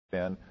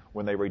then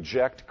when they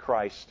reject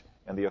Christ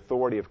and the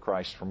authority of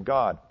Christ from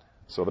God.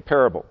 So the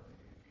parable.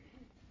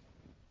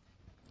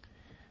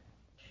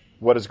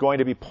 What is going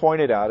to be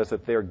pointed out is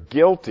that they're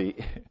guilty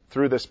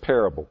through this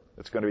parable.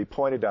 It's going to be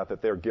pointed out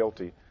that they're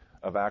guilty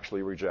of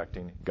actually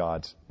rejecting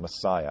God's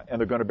Messiah. And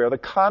they're going to bear the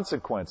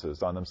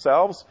consequences on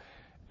themselves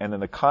and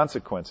then the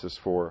consequences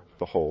for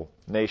the whole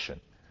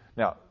nation.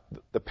 Now,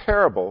 the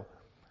parable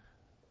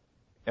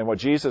and what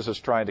Jesus is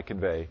trying to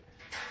convey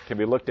can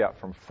be looked at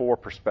from 4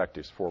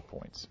 perspectives, 4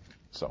 points.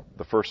 So,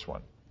 the first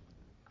one.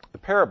 The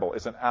parable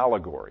is an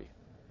allegory.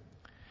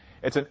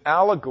 It's an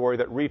allegory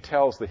that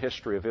retells the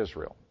history of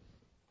Israel.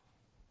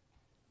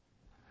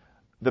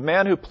 The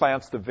man who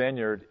plants the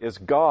vineyard is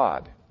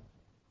God.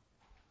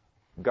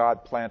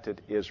 God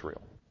planted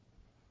Israel.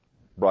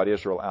 Brought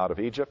Israel out of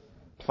Egypt,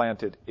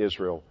 planted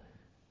Israel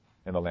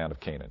in the land of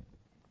Canaan.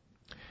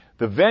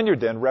 The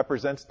vineyard then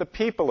represents the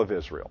people of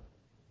Israel.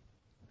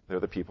 They're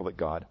the people that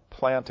God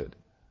planted.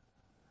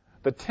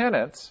 The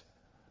tenants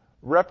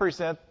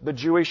represent the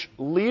Jewish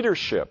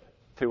leadership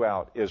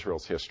throughout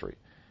Israel's history.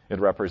 It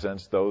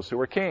represents those who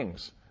were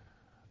kings,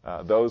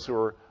 those who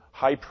were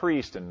high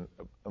priests and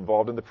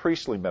involved in the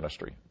priestly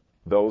ministry,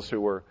 those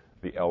who were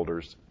the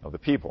elders of the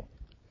people.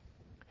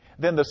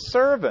 Then the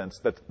servants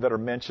that are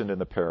mentioned in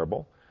the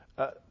parable,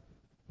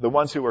 the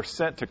ones who were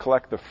sent to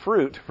collect the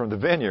fruit from the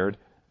vineyard,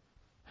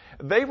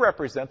 they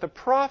represent the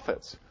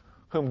prophets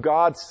whom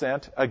God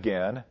sent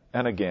again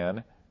and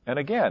again and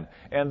again.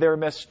 And their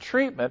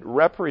mistreatment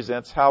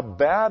represents how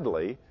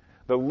badly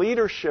the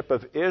leadership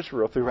of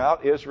Israel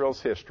throughout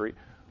Israel's history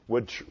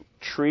would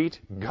treat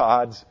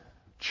God's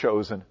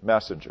chosen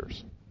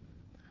messengers.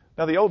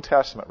 Now, the Old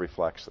Testament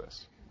reflects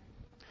this.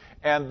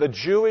 And the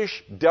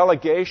Jewish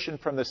delegation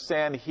from the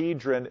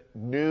Sanhedrin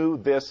knew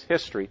this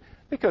history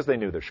because they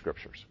knew their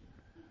scriptures.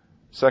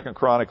 2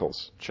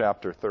 Chronicles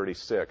chapter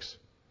 36,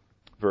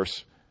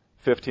 verse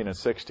 15 and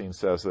 16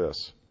 says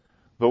this.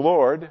 The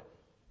Lord,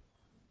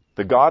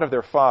 the God of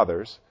their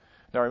fathers.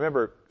 Now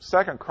remember,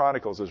 2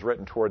 Chronicles is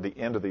written toward the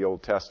end of the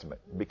Old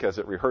Testament because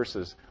it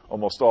rehearses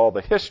almost all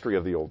the history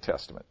of the Old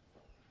Testament.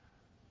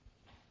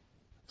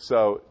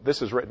 So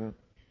this is written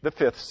the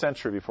 5th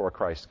century before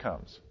Christ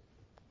comes.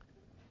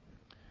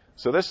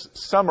 So this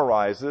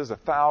summarizes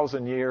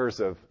 1,000 years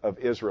of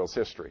Israel's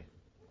history.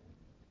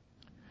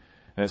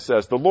 And it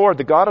says, the Lord,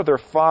 the God of their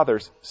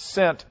fathers,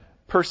 sent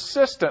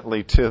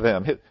persistently to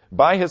them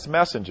by his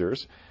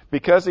messengers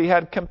because he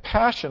had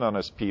compassion on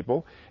his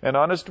people and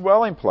on his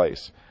dwelling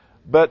place.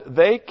 But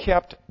they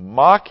kept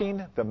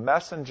mocking the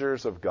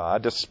messengers of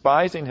God,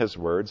 despising his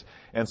words,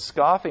 and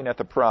scoffing at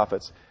the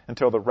prophets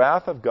until the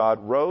wrath of God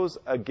rose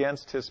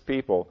against his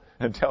people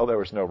until there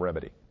was no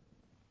remedy.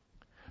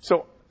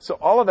 So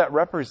all of that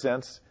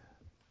represents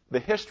the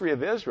history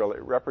of Israel.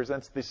 It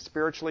represents the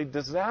spiritually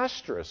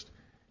disastrous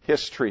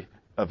history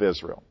of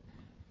Israel.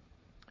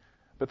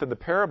 But then the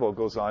parable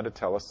goes on to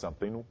tell us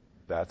something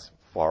that's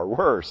far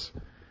worse.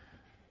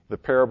 The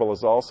parable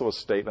is also a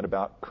statement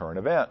about current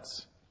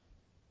events.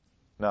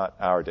 Not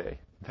our day,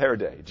 their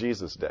day,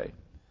 Jesus' day.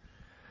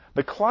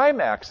 The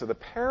climax of the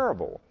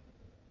parable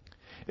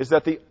is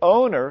that the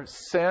owner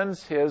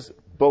sends his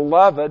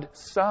beloved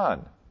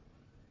son,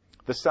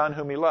 the son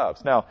whom he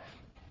loves. Now,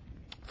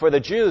 for the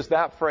Jews,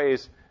 that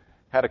phrase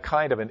had a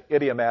kind of an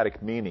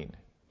idiomatic meaning.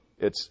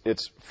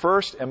 Its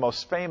first and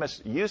most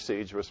famous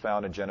usage was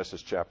found in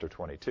Genesis chapter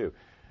 22.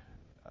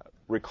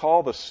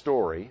 Recall the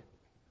story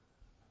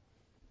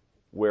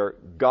where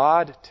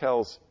God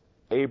tells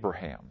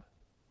Abraham,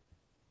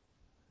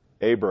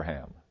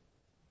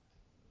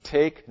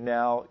 take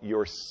now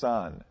your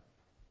son,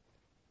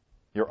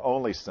 your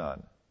only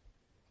son,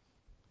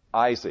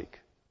 Isaac,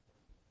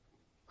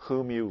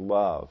 whom you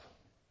love,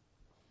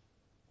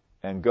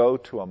 and go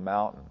to a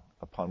mountain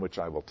upon which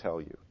I will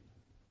tell you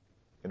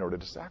in order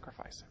to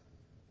sacrifice him.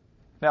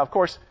 Now, of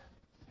course,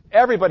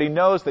 everybody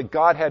knows that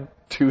God had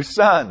 2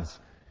 sons.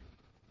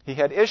 He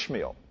had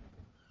Ishmael,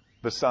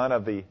 the son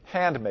of the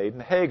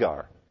handmaiden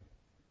Hagar.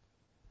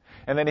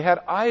 And then he had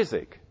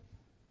Isaac,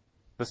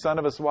 the son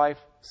of his wife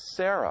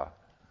Sarah,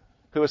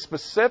 who was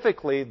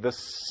specifically the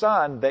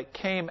son that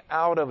came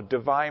out of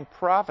divine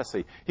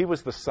prophecy. He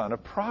was the son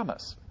of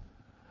promise.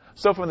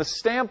 So from the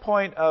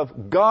standpoint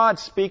of God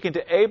speaking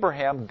to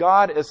Abraham,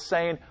 God is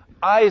saying,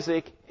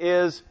 Isaac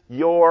is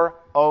your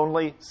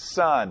only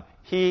son.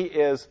 He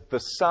is the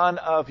son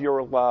of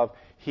your love.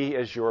 He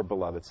is your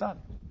beloved son.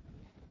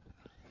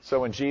 So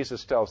when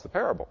Jesus tells the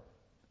parable,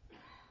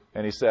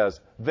 and he says,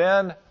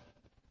 then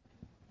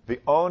the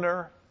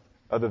owner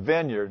of the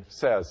vineyard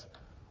says,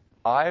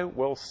 I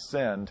will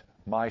send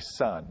my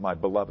son, my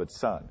beloved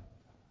son.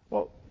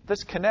 Well,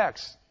 this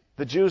connects.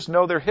 The Jews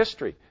know their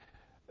history.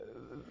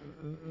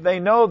 They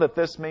know that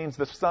this means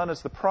the son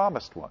is the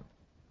promised one.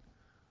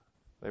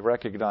 They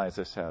recognize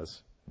this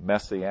has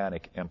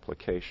messianic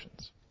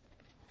implications.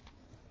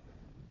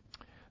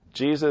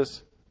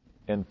 Jesus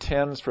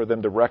intends for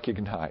them to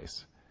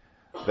recognize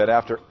that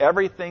after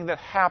everything that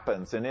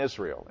happens in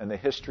Israel, in the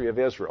history of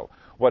Israel,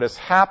 what is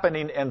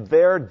happening in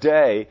their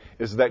day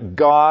is that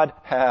God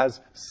has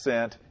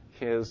sent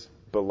his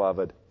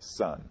beloved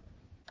son.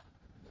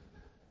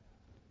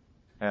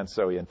 And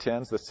so he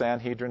intends the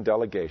Sanhedrin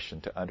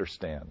delegation to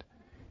understand,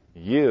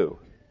 you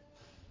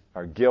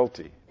are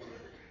guilty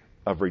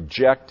of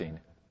rejecting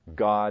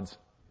God's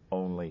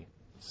only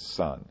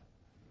Son.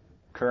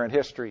 Current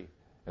history,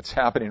 it's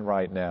happening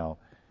right now.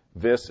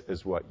 This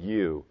is what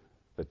you,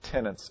 the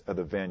tenants of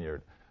the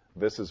vineyard,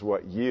 this is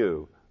what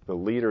you, the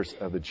leaders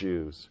of the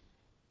Jews,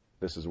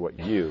 this is what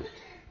you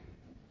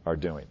are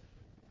doing.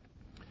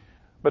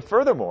 But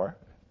furthermore,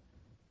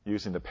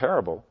 using the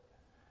parable,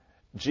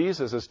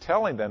 Jesus is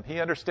telling them he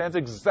understands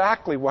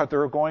exactly what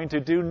they're going to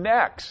do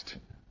next.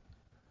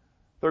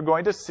 They're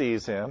going to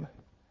seize him,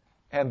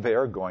 and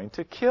they're going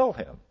to kill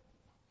him.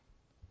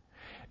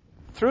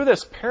 Through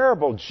this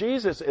parable,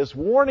 Jesus is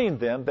warning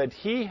them that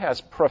he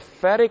has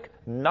prophetic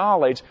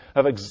knowledge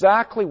of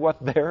exactly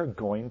what they're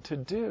going to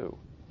do.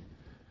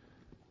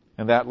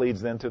 And that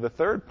leads then to the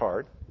third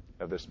part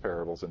of this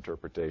parable's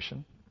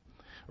interpretation,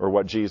 or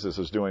what Jesus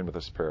is doing with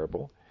this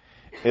parable,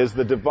 is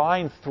the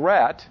divine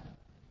threat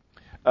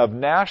of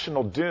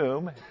national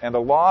doom and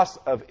the loss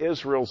of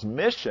Israel's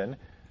mission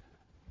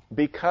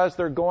because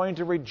they're going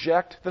to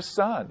reject the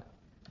Son.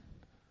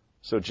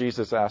 So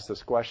Jesus asked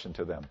this question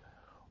to them.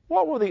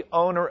 What will the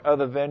owner of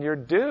the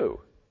vineyard do?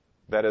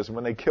 That is,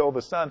 when they kill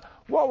the Son,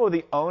 what will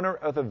the owner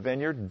of the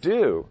vineyard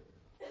do?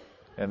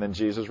 And then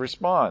Jesus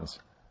responds,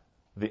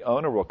 the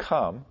owner will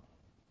come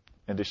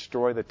and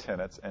destroy the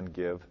tenants and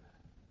give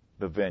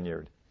the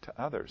vineyard to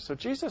others. So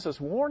Jesus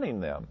is warning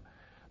them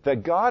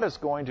that God is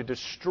going to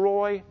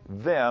destroy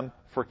them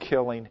for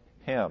killing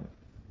him.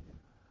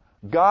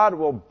 God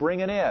will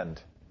bring an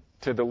end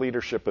to the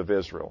leadership of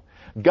Israel.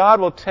 God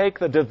will take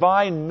the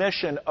divine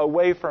mission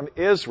away from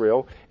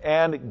Israel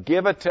and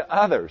give it to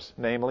others,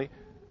 namely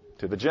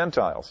to the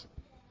Gentiles.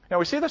 Now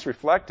we see this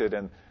reflected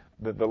in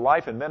the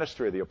life and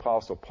ministry of the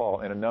Apostle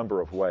Paul in a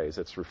number of ways.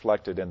 It's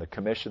reflected in the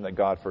commission that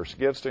God first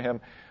gives to him,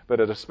 but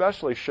it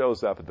especially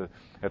shows up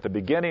at the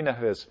beginning of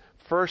his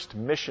first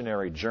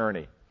missionary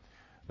journey.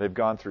 They've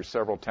gone through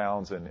several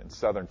towns in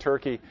southern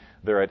Turkey.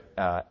 They're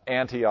at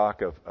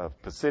Antioch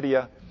of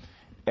Pisidia.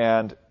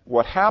 And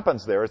what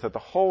happens there is that the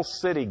whole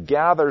city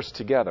gathers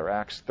together,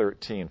 Acts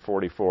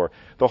 13:44.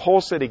 The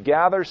whole city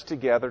gathers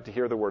together to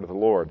hear the word of the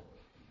Lord.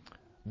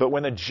 But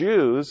when the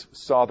Jews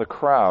saw the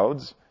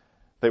crowds,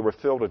 they were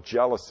filled with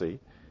jealousy,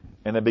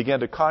 and they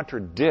began to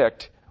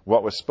contradict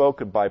what was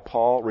spoken by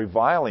Paul,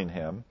 reviling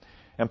him.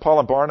 And Paul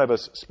and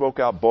Barnabas spoke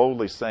out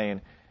boldly,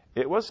 saying,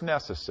 it was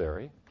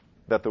necessary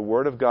that the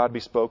word of God be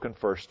spoken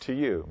first to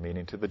you,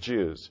 meaning to the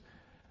Jews.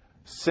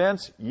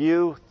 Since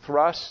you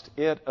thrust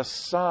it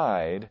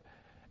aside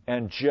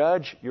and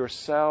judge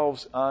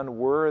yourselves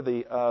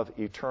unworthy of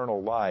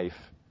eternal life,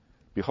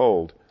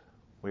 behold,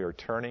 we are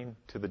turning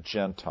to the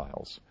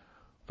Gentiles.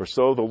 For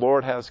so the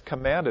Lord has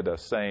commanded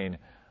us, saying,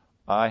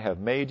 I have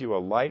made you a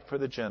light for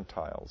the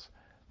Gentiles,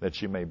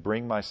 that you may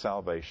bring my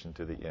salvation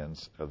to the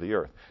ends of the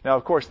earth. Now,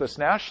 of course, this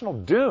national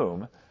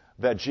doom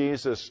that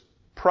Jesus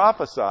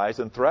prophesies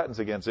and threatens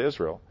against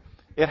Israel,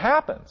 it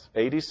happens,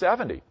 AD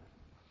 70.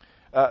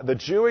 The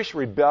Jewish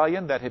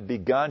rebellion that had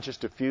begun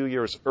just a few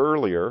years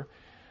earlier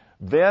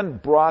then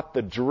brought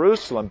the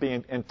Jerusalem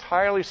being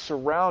entirely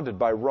surrounded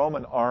by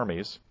Roman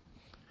armies.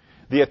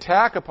 The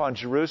attack upon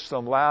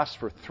Jerusalem lasts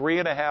for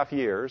 3.5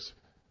 years.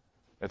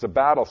 It's a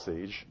battle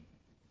siege.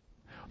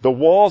 The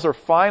walls are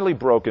finally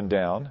broken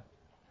down.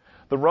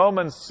 The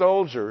Roman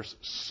soldiers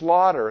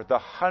slaughter the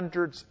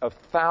hundreds of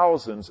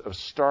thousands of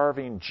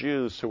starving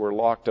Jews who were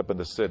locked up in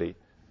the city.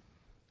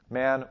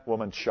 Man,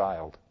 woman,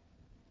 child.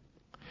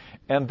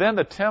 And then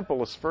the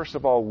temple is first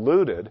of all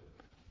looted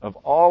of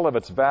all of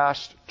its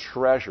vast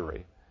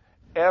treasury.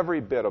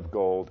 Every bit of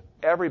gold,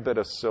 every bit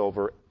of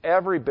silver,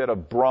 every bit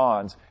of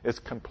bronze is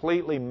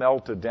completely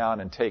melted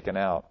down and taken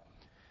out.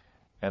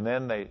 And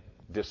then they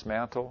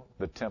dismantle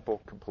the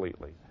temple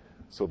completely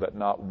so that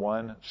not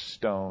one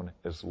stone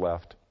is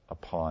left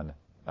upon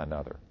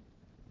another.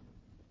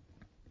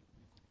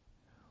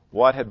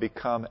 What had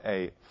become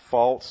a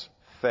false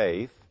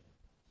faith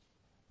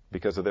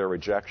because of their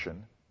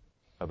rejection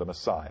of the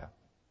Messiah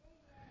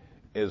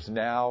is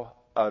now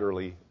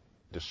utterly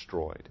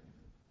destroyed.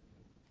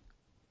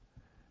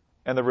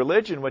 And the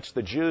religion which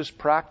the Jews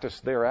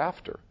practiced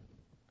thereafter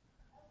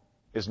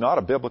is not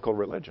a biblical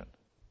religion.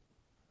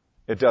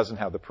 It doesn't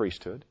have the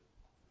priesthood.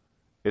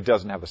 It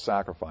doesn't have the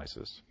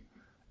sacrifices.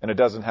 And it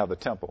doesn't have the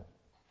temple.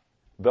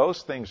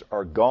 Those things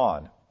are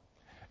gone.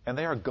 And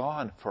they are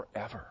gone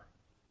forever.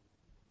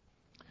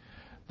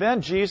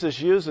 Then Jesus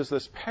uses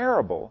this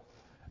parable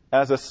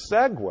as a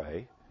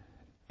segue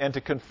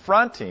into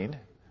confronting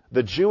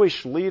the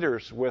Jewish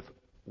leaders with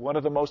one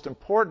of the most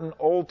important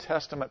Old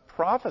Testament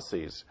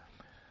prophecies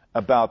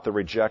about the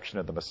rejection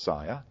of the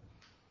Messiah,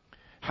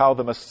 how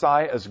the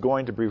Messiah is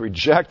going to be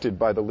rejected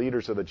by the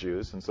leaders of the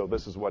Jews. And so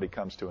this is what he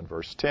comes to in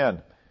verse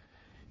 10.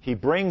 He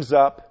brings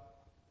up,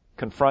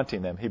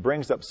 confronting them, he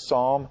brings up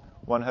Psalm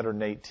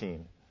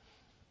 118,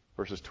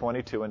 verses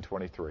 22 and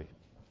 23.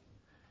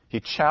 He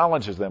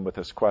challenges them with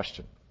this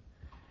question.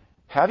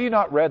 Have you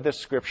not read this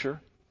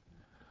scripture?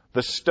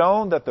 The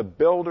stone that the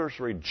builders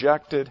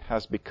rejected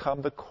has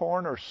become the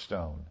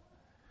cornerstone.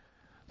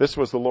 This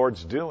was the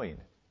Lord's doing,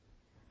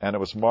 and it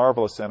was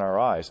marvelous in our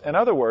eyes. In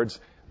other words,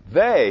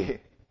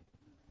 they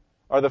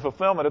are the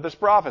fulfillment of this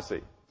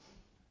prophecy.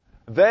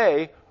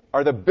 They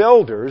are the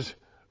builders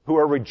who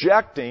are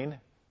rejecting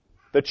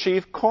the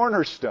chief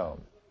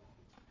cornerstone.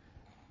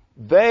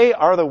 They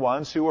are the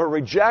ones who are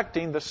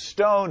rejecting the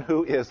stone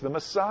who is the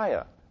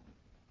Messiah.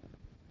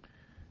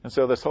 And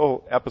so this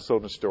whole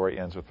episode and story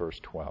ends with verse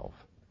 12.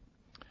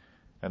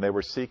 And they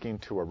were seeking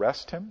to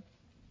arrest him,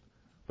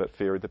 but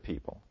feared the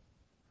people.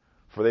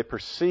 For they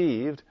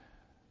perceived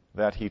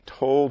that he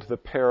told the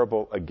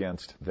parable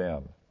against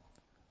them.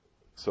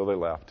 So they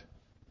left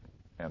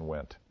and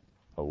went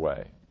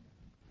away.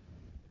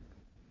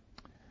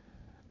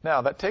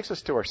 Now, that takes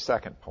us to our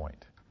second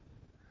point.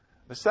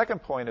 The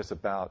second point is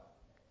about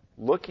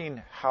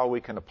looking how we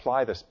can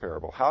apply this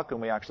parable. How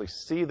can we actually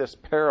see this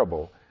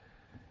parable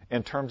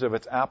in terms of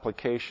its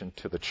application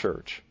to the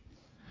church?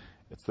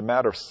 It's the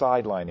matter of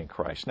sidelining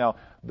Christ. Now,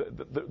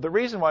 the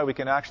reason why we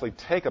can actually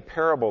take a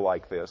parable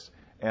like this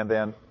and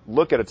then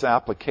look at its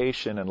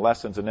application and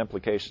lessons and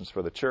implications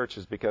for the church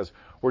is because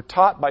we're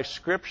taught by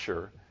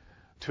Scripture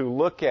to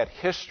look at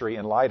history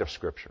in light of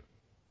Scripture.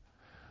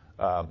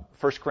 1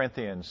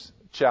 Corinthians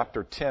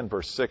chapter 10,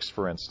 verse 6,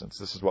 for instance,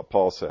 this is what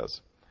Paul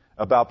says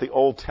about the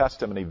Old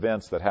Testament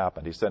events that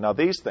happened. He said, now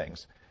these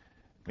things,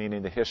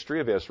 meaning the history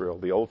of Israel,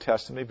 the Old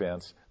Testament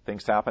events,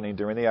 things happening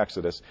during the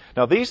Exodus.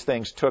 Now these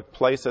things took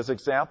place as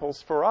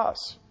examples for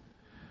us,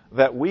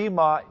 that we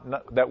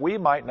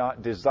might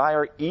not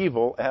desire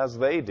evil as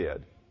they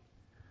did.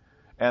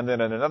 And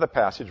then in another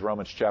passage,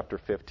 Romans chapter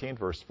 15,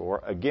 verse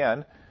 4,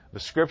 again, the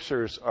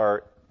Scriptures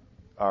are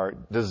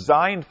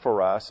designed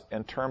for us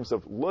in terms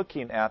of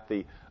looking at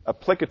the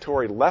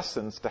applicatory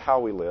lessons to how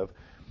we live.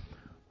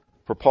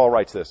 For Paul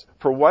writes this,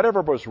 for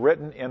whatever was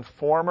written in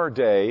former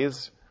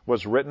days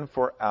was written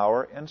for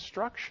our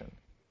instruction,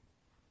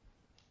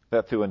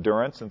 that through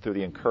endurance and through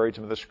the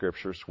encouragement of the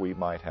Scriptures we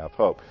might have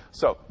hope.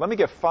 So, let me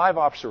give 5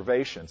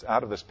 observations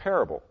out of this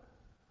parable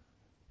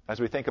as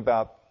we think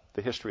about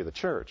the history of the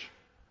church,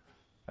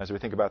 as we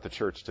think about the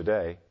church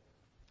today,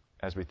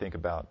 as we think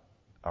about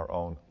our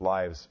own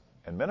lives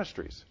and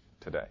ministries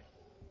today.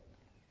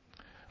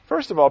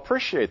 First of all,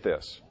 appreciate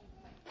this.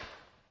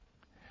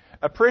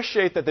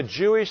 Appreciate that the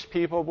Jewish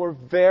people were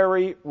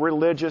very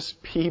religious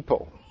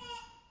people.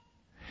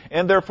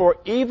 And therefore,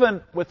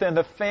 even within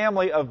the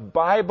family of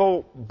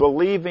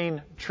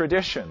Bible-believing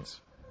traditions,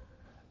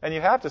 and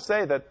you have to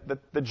say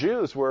that the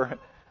Jews were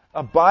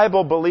a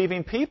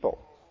Bible-believing people.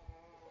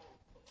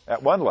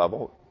 At one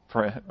level,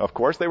 of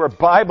course, they were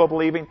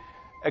Bible-believing,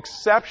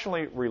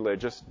 exceptionally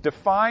religious,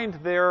 defined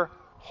their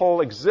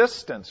whole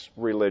existence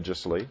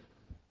religiously.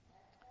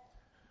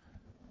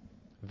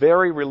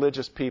 Very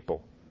religious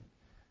people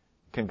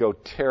can go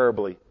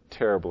terribly,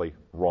 terribly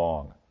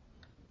wrong.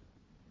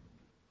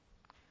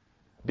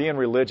 Being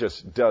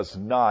religious does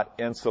not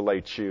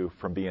insulate you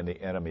from being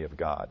the enemy of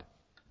God.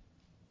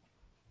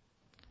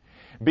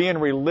 Being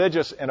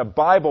religious in a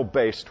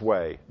Bible-based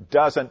way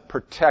doesn't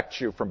protect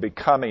you from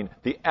becoming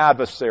the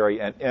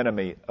adversary and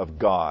enemy of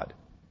God.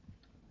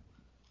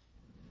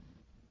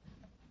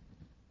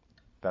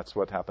 That's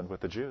what happened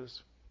with the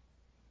Jews.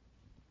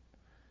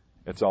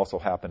 It's also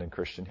happened in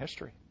Christian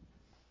history.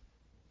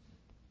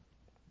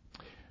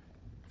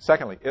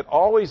 Secondly, it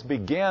always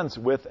begins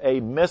with a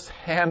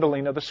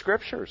mishandling of the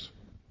Scriptures.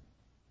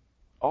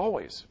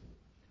 Always.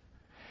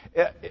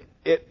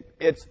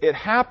 It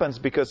happens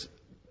because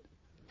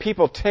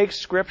people take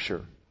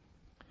Scripture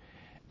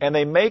and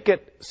they make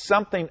it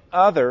something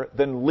other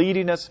than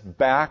leading us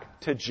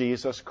back to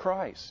Jesus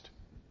Christ.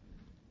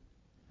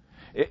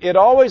 It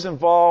always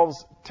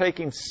involves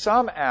taking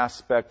some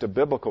aspect of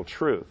biblical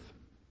truth,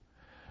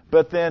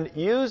 but then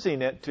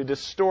using it to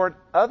distort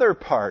other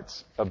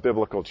parts of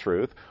biblical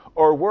truth,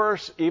 or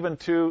worse, even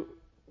to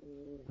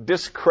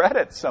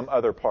discredit some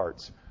other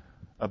parts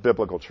of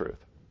biblical truth.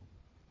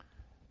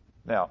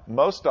 Now,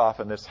 most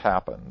often this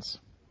happens,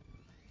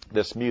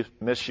 this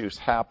misuse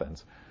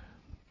happens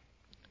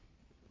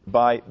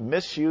by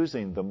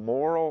misusing the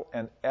moral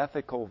and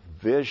ethical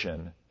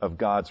vision of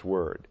God's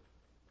Word.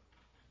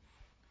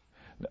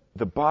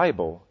 The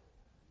Bible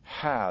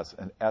has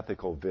an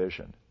ethical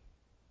vision.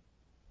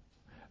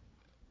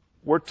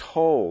 We're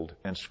told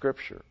in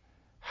Scripture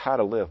how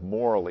to live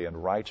morally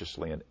and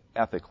righteously and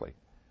ethically.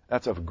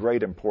 That's of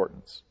great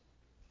importance.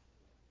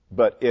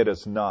 But it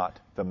is not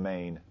the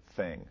main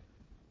thing.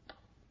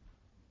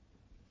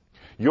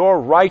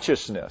 Your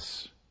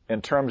righteousness,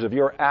 in terms of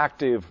your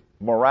active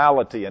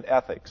morality and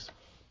ethics,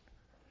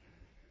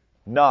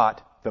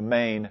 not the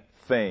main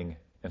thing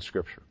in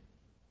Scripture.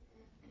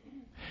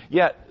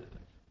 Yet,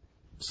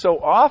 so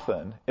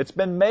often, it's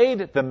been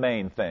made the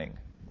main thing.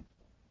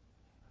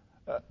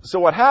 So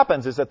what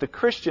happens is that the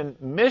Christian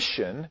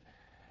mission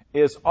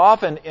is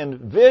often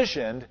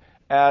envisioned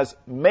as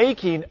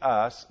making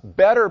us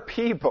better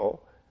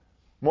people,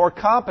 more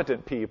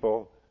competent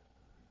people,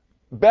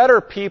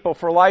 better people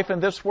for life in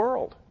this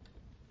world.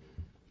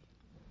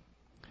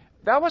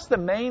 That was the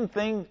main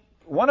thing,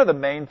 one of the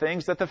main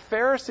things that the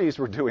Pharisees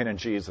were doing in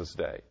Jesus'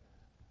 day.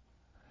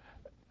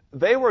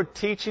 They were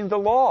teaching the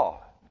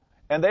law,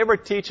 and they were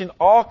teaching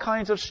all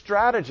kinds of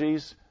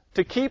strategies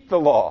to keep the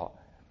law.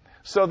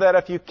 So that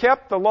if you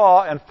kept the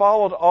law and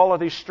followed all of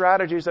these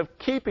strategies of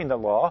keeping the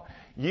law,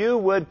 you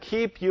would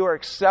keep your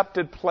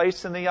accepted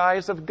place in the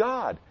eyes of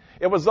God.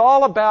 It was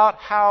all about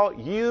how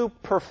you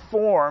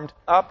performed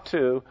up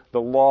to the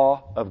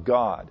law of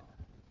God.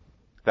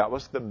 That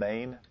was the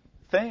main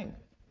thing.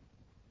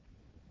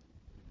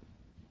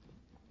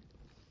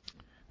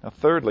 Now,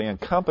 thirdly, in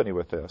company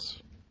with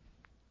this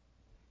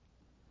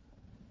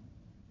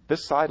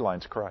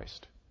sidelines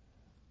Christ.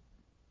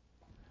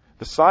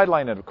 The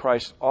sideline of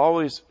Christ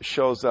always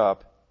shows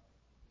up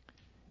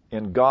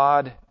in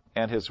God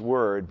and His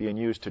Word being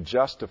used to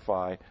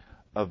justify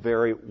a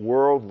very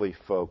worldly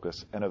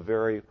focus and a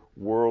very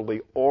worldly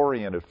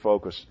oriented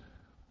focus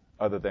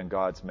other than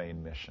God's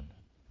main mission.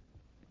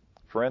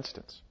 For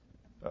instance,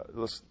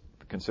 let's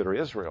consider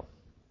Israel.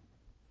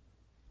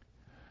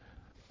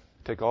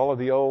 Take all of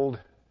the Old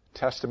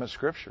Testament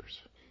scriptures,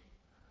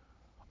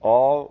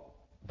 all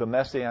the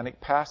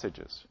messianic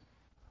passages,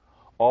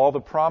 all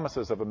the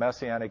promises of a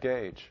messianic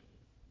age.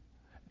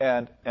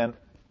 And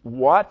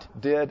what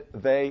did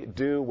they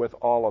do with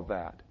all of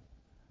that?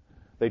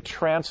 They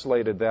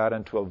translated that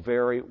into a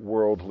very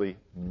worldly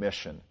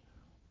mission.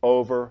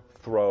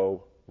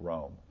 Overthrow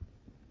Rome.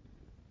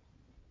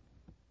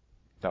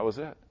 That was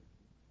it.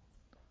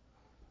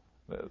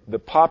 The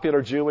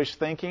popular Jewish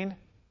thinking,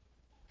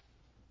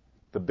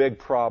 the big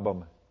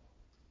problem,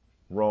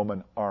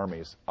 Roman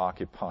armies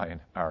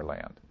occupying our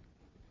land.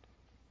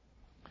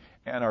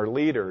 And our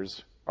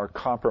leaders are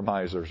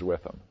compromisers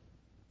with them.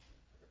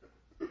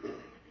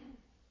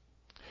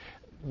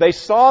 They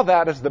saw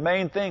that as the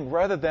main thing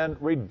rather than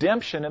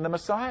redemption in the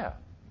Messiah.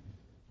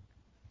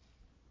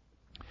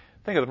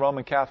 Think of the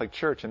Roman Catholic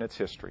Church and its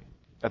history.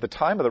 At the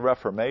time of the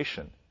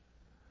Reformation,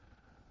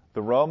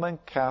 the Roman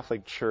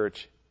Catholic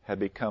Church had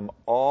become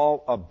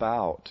all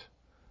about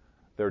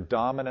their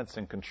dominance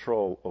and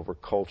control over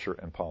culture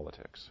and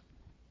politics.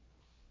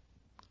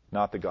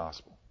 Not the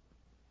gospel.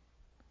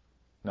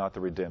 Not the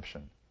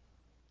redemption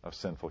of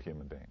sinful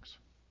human beings.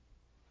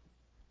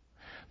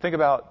 Think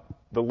about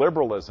the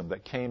liberalism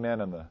that came in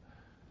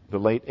the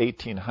late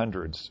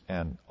 1800s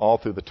and all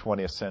through the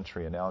 20th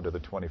century and now into the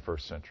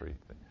 21st century.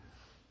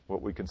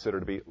 What we consider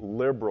to be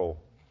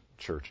liberal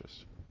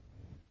churches.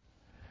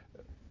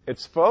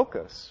 Its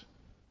focus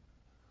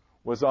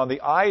was on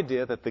the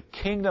idea that the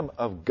kingdom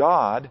of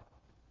God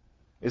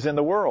is in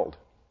the world.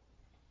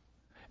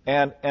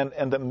 And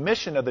the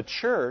mission of the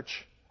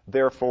church,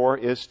 therefore,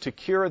 is to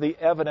cure the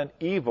evident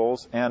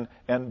evils and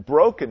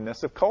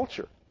brokenness of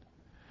culture,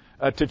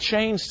 to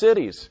change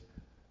cities,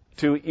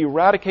 to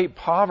eradicate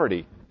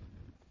poverty,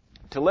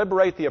 to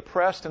liberate the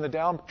oppressed and the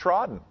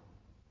downtrodden,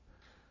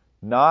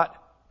 not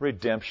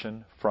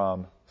redemption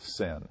from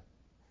sin.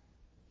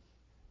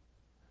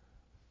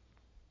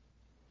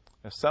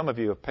 If some of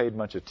you have paid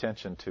much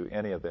attention to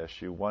any of this,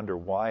 you wonder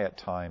why at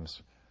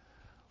times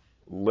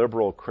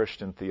liberal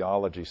Christian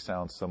theology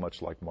sounds so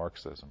much like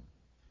Marxism.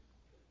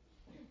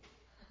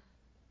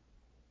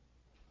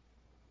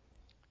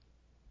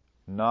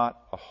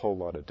 Not a whole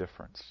lot of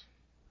difference.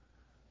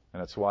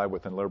 And that's why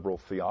within liberal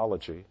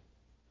theology,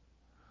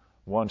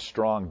 one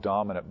strong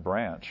dominant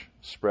branch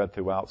spread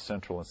throughout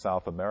Central and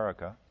South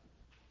America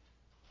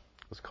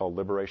was called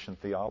liberation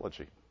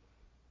theology.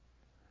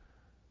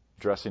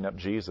 Dressing up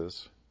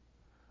Jesus,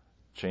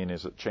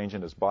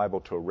 changing his Bible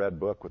to a red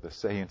book with the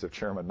sayings of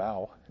Chairman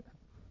Mao,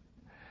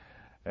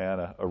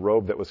 and a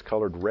robe that was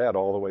colored red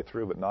all the way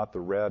through, but not the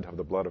red of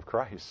the blood of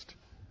Christ,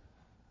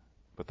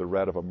 but the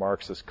red of a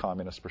Marxist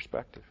communist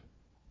perspective.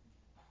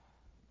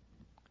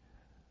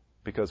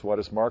 Because what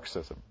is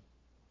Marxism?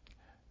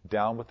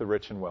 Down with the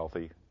rich and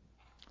wealthy.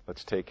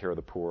 Let's take care of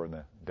the poor and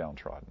the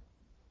downtrodden.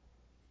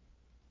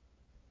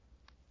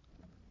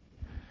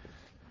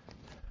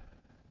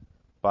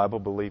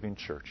 Bible-believing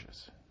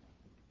churches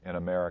in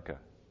America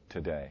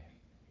today,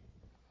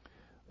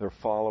 they're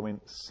following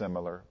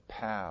similar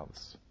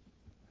paths.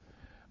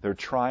 They're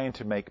trying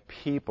to make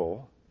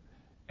people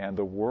and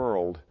the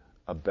world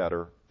a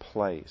better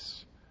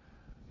place.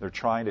 They're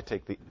trying to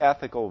take the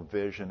ethical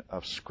vision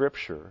of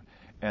Scripture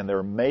and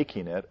they're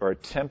making it or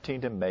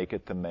attempting to make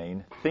it the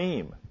main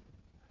theme.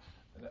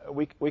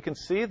 We can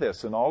see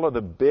this in all of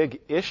the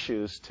big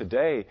issues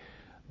today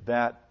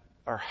that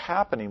are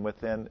happening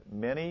within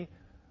many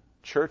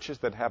churches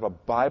that have a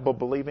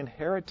Bible-believing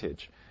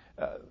heritage.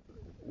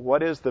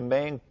 What is the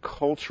main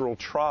cultural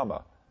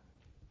trauma?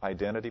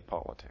 Identity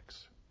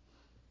politics.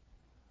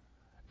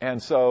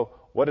 And so,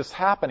 what is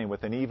happening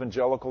within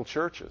evangelical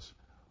churches?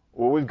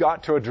 Well, we've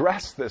got to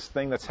address this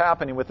thing that's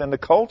happening within the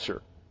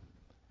culture.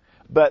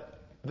 But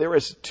there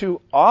is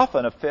too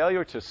often a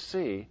failure to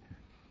see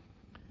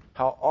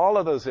how all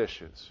of those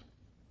issues,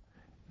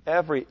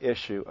 every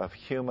issue of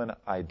human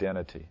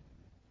identity,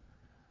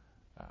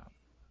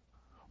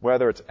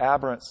 whether it's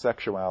aberrant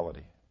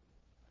sexuality,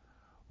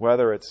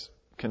 whether it's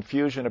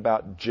confusion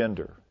about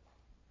gender,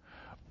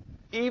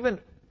 even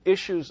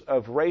issues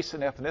of race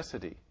and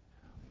ethnicity.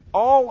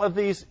 All of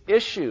these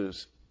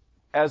issues,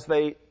 as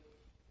they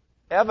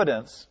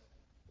evidence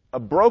a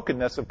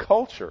brokenness of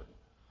culture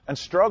and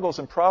struggles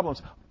and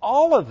problems,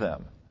 all of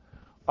them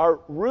are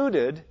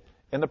rooted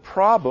in the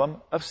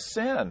problem of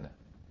sin,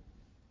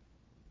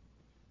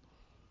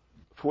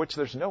 for which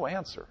there's no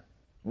answer,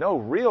 no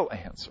real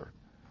answer,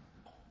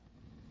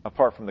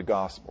 apart from the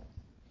gospel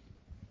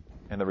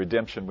and the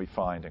redemption we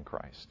find in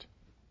Christ.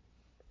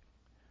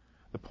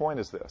 The point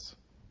is this.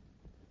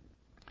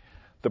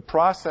 The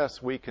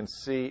process we can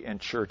see in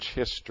church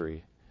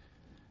history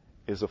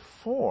is a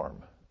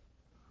form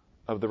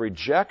of the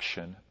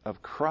rejection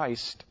of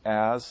Christ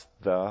as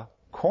the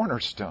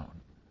cornerstone.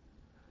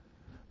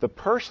 The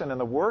person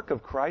and the work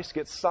of Christ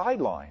gets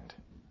sidelined.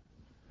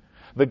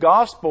 The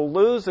gospel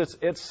loses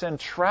its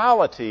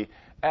centrality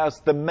as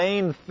the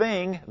main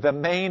thing, the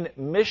main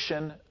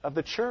mission of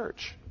the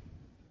church.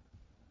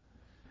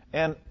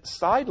 And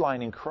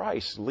sidelining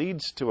Christ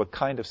leads to a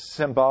kind of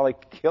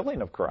symbolic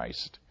killing of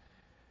Christ,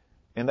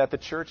 in that the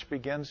church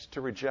begins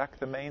to reject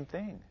the main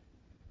thing.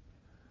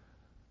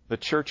 The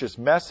church's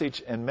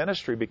message and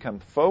ministry become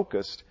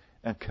focused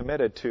and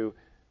committed to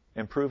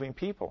improving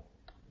people,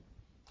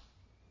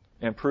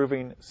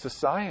 improving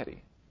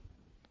society,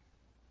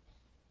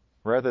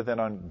 rather than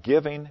on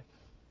giving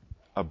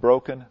a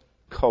broken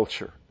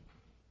culture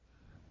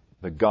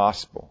the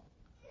gospel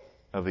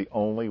of the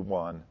only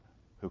one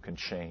who can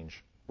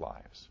change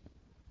lives.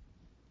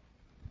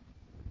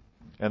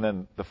 And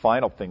then the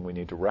final thing we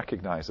need to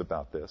recognize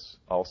about this,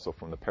 also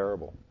from the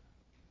parable.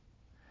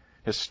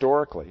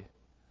 Historically,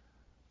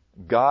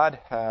 God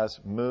has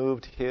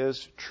moved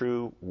His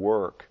true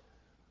work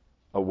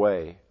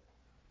away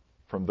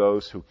from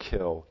those who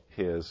kill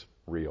His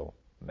real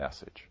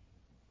message.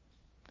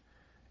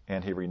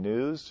 And He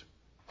renews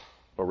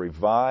or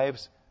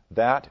revives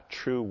that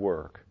true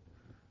work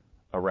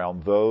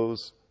around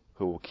those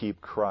who will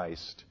keep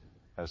Christ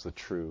as the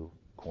true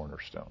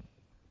cornerstone.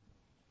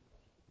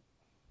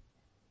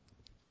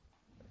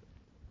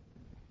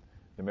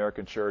 The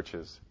American church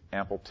is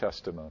ample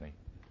testimony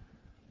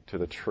to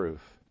the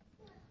truth.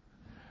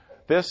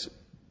 The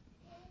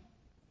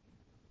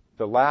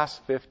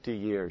last 50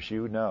 years,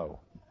 you know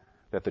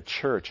that the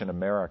church in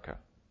America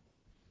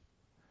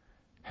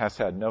has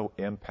had no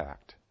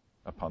impact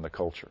upon the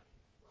culture.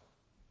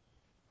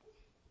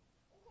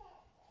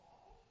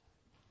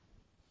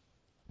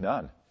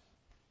 None.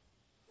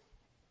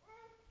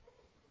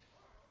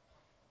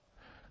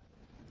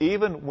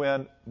 Even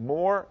when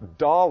more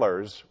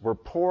dollars were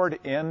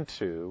poured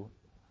into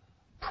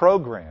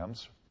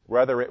programs,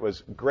 whether it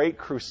was great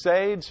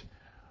crusades,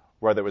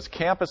 whether it was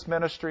campus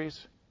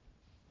ministries,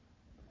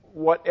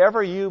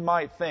 whatever you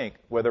might think,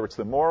 whether it's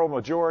the moral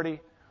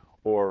majority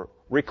or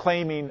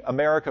reclaiming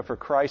America for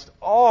Christ,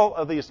 all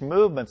of these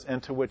movements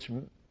into which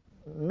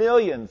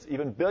millions,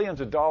 even billions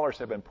of dollars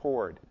have been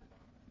poured,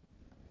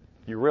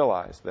 you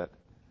realize that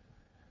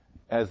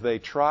as they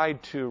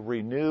tried to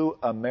renew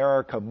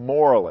America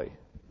morally,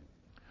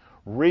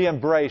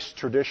 re-embrace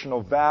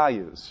traditional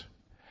values,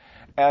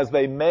 as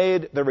they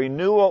made the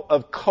renewal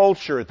of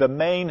culture the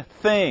main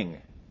thing,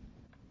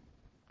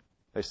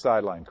 they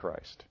sidelined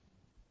Christ.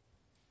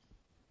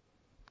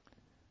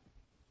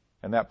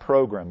 And that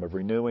program of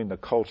renewing the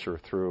culture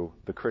through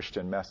the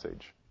Christian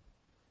message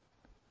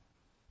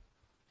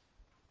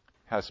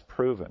has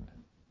proven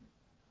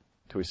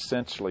to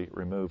essentially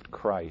remove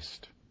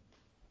Christ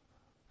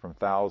from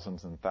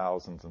thousands and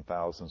thousands and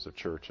thousands of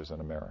churches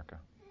in America.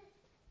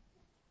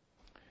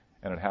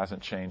 And it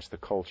hasn't changed the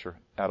culture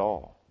at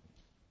all.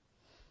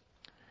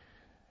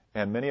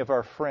 And many of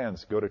our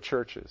friends go to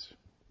churches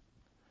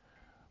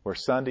where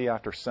Sunday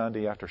after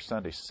Sunday after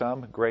Sunday,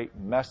 some great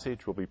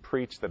message will be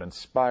preached that's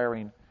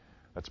inspiring,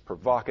 that's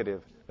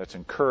provocative, that's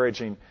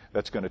encouraging,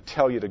 that's going to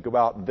tell you to go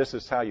out and this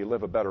is how you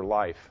live a better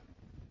life.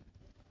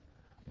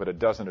 But it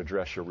doesn't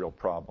address your real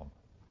problem.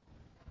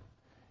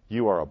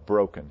 You are a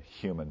broken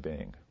human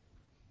being.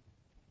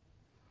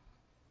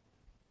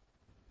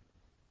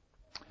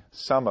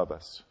 Some of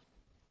us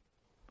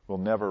will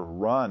never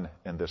run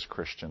in this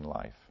Christian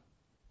life.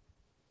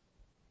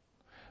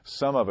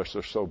 Some of us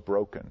are so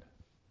broken,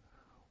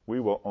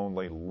 we will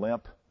only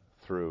limp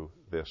through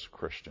this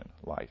Christian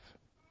life.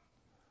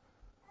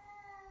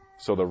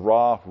 So the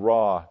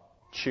rah,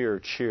 cheer,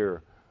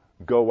 cheer,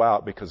 go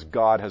out because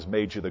God has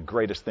made you the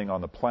greatest thing on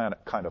the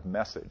planet kind of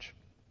message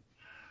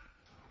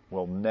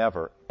will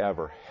never,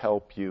 ever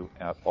help you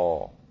at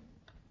all.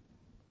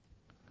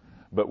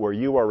 But where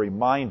you are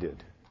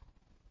reminded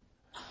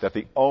that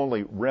the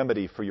only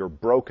remedy for your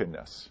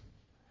brokenness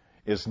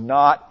is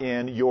not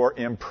in your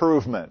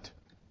improvement.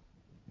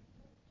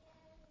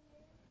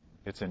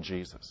 It's in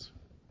Jesus.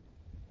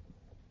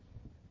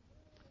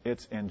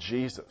 It's in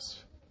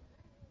Jesus.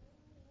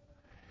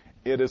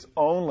 It is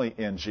only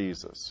in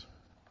Jesus.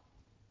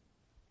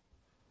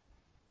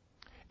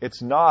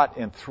 It's not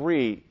in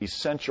 3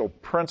 essential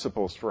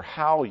principles for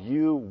how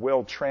you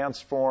will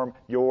transform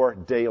your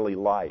daily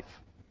life.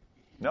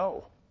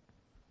 No.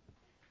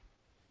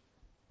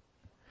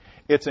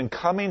 It's in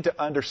coming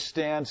to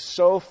understand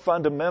so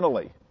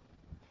fundamentally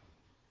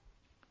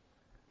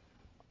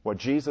what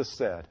Jesus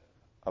said,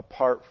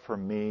 apart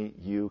from me,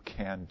 you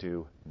can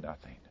do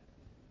nothing.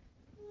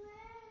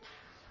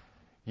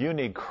 You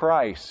need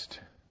Christ.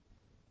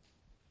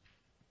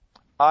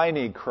 I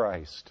need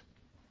Christ.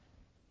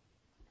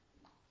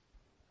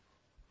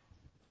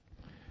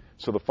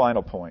 So the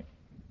final point,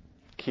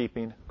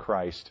 keeping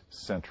Christ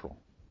central.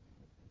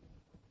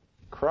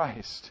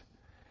 Christ,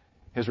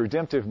 His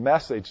redemptive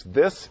message,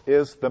 this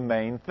is the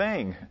main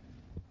thing.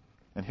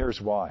 And here's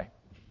why.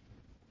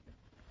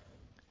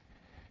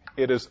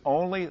 It is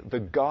only the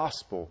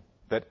gospel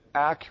that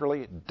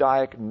accurately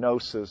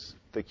diagnoses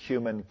the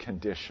human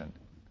condition,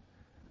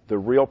 the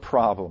real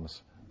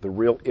problems, the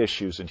real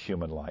issues in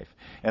human life.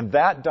 And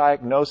that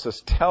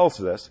diagnosis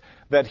tells us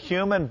that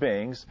human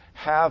beings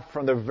have,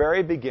 from the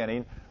very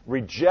beginning,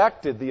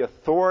 rejected the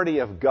authority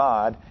of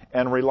God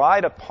and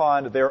relied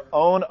upon their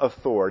own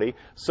authority.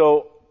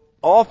 So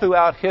all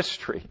throughout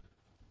history,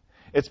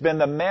 it's been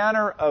the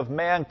manner of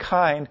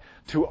mankind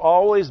to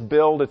always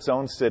build its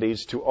own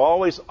cities, to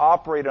always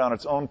operate on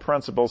its own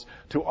principles,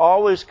 to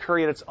always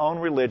create its own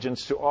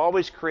religions, to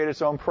always create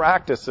its own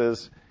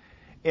practices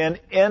in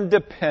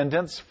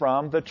independence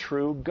from the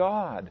true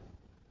God.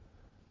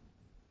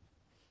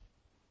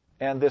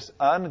 And this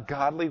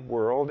ungodly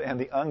world and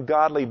the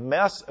ungodly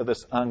mess of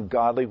this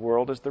ungodly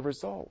world is the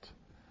result.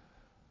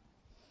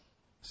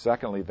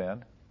 Secondly,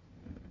 then,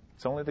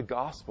 it's only the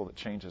gospel that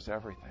changes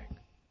everything.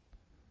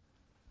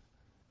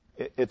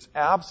 It's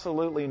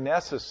absolutely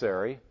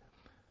necessary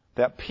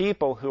that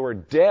people who are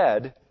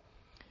dead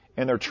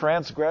in their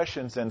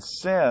transgressions and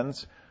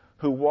sins,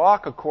 who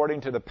walk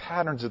according to the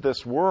patterns of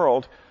this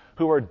world,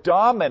 who are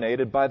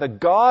dominated by the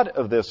God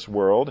of this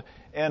world,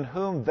 in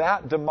whom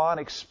that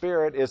demonic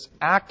spirit is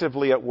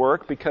actively at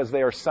work because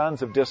they are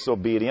sons of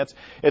disobedience,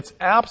 it's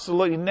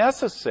absolutely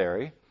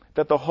necessary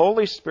that the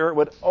Holy Spirit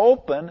would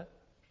open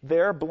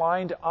their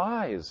blind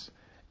eyes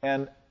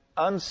and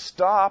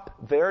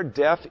unstop their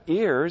deaf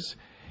ears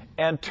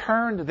and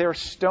turn their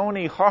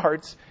stony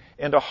hearts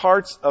into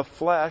hearts of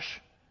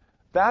flesh.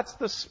 That's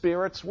the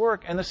Spirit's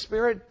work. And the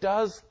Spirit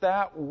does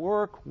that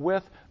work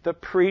with the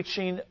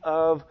preaching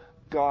of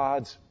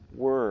God's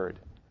Word.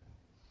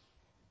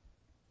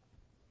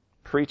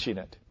 Preaching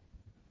it,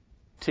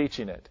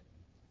 teaching it,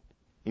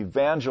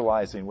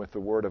 evangelizing with the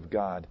Word of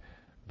God,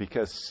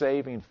 because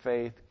saving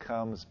faith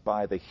comes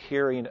by the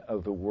hearing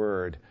of the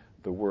Word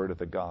of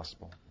the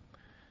gospel.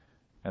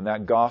 And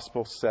that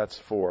gospel sets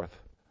forth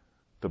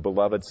the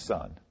beloved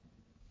Son,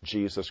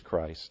 Jesus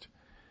Christ,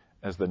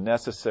 as the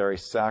necessary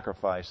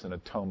sacrifice and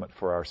atonement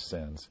for our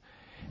sins.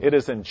 It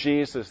is in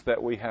Jesus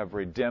that we have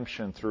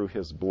redemption through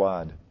His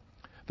blood,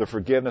 the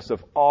forgiveness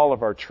of all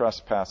of our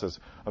trespasses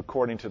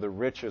according to the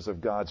riches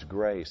of God's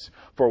grace.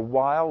 For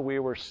while we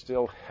were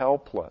still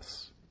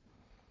helpless,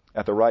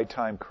 at the right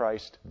time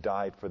Christ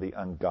died for the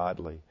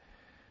ungodly.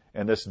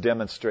 And this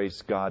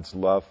demonstrates God's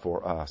love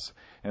for us,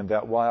 and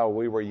that while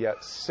we were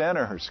yet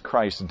sinners,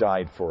 Christ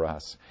died for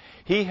us.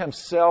 He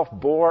Himself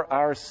bore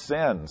our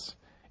sins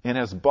in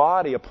His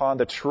body upon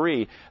the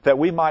tree, that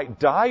we might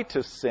die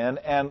to sin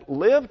and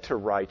live to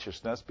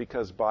righteousness,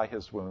 because by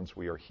His wounds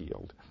we are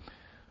healed.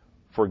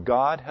 For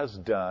God has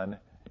done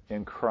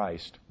in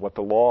Christ what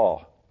the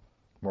law,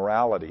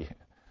 morality,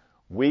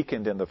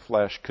 weakened in the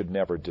flesh could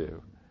never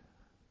do,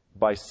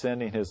 by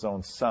sending His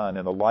own Son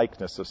in the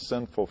likeness of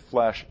sinful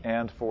flesh,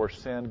 and for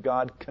sin,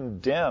 God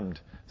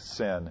condemned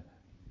sin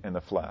in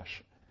the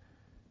flesh,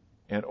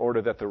 in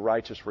order that the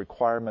righteous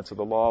requirements of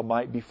the law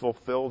might be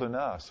fulfilled in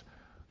us,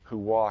 who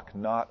walk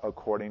not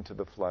according to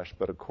the flesh,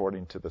 but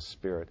according to the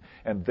Spirit.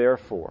 And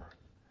therefore,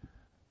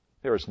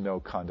 there is no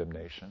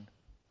condemnation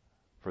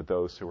for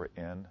those who are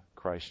in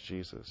Christ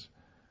Jesus.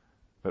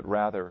 But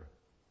rather,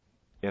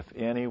 if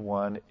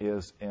anyone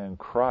is in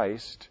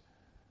Christ,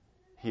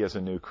 he is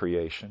a new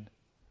creation.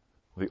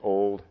 The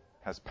old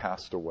has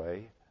passed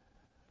away.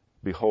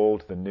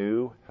 Behold, the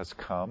new has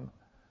come.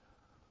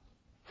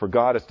 For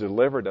God has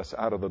delivered us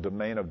out of the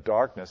domain of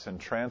darkness and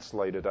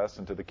translated us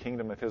into the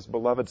kingdom of His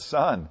beloved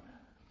Son.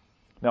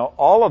 Now,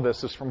 all of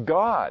this is from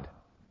God,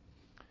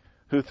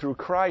 who through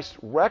Christ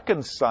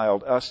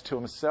reconciled us to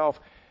Himself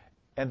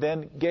and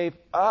then gave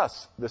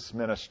us this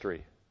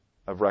ministry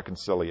of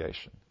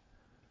reconciliation,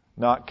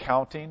 not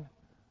counting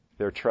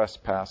their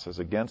trespasses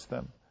against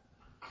them.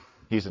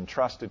 He's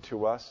entrusted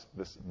to us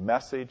this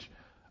message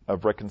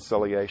of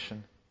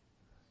reconciliation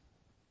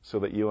so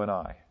that you and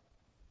I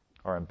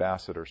are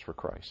ambassadors for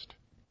Christ.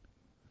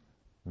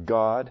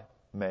 God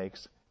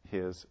makes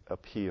His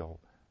appeal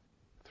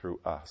through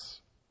us.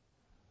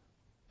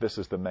 This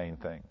is the main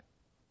thing.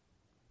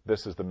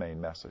 This is the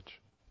main message.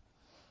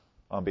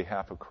 On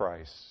behalf of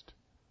Christ,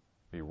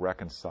 be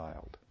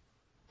reconciled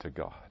to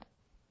God.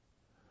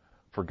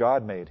 For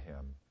God made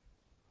Him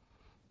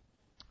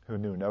who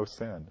knew no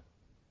sin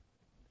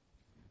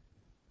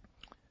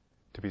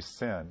to be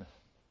sin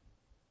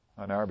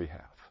on our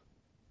behalf,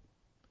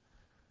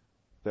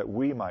 that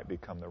we might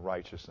become the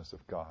righteousness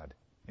of God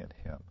in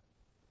Him.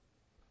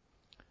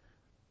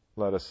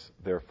 Let us,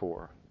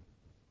 therefore,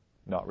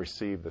 not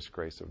receive this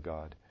grace of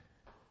God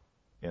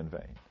in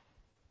vain.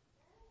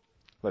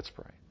 Let's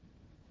pray.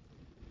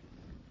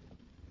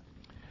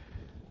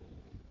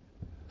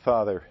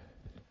 Father,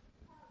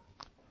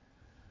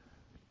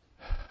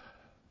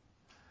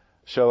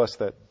 show us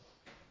that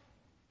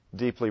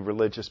deeply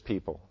religious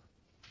people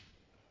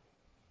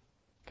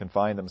can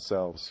find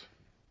themselves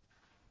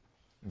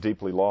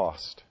deeply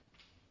lost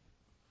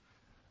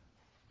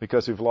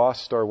because we've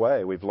lost our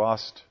way. We've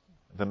lost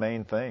the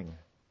main thing,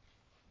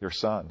 your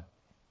Son.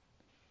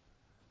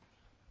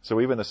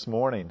 So even this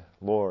morning,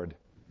 Lord,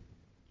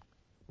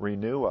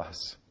 renew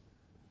us,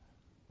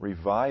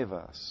 revive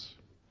us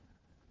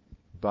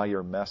by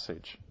your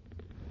message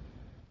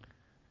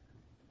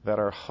that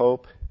our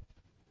hope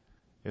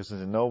is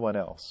in no one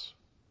else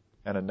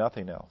and in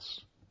nothing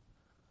else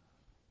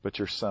but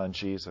your Son,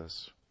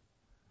 Jesus,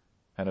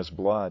 and His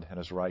blood and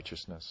His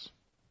righteousness.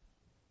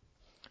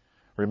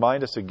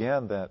 Remind us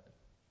again that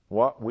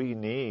what we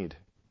need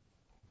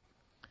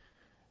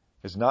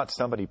is not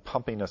somebody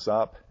pumping us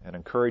up and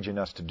encouraging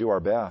us to do our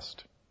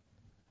best.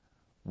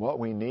 What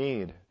we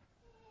need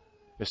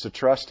is to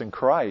trust in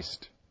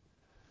Christ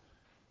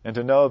and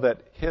to know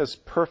that His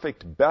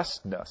perfect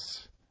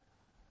bestness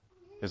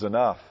is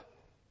enough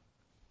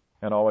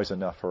and always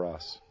enough for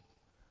us.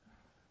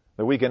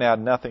 That we can add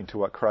nothing to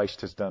what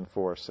Christ has done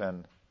for us,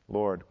 and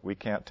Lord, we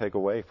can't take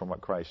away from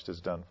what Christ has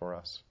done for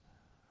us.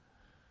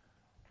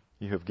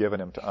 You have given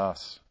Him to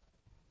us.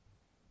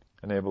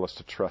 Enable us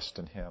to trust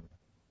in Him.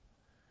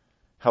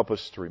 Help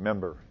us to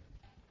remember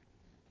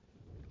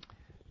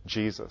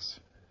Jesus,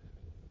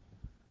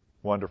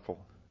 wonderful,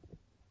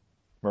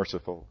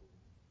 merciful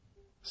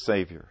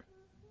Savior.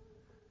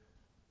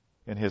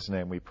 In His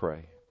name we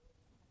pray.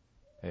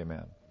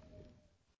 Amen.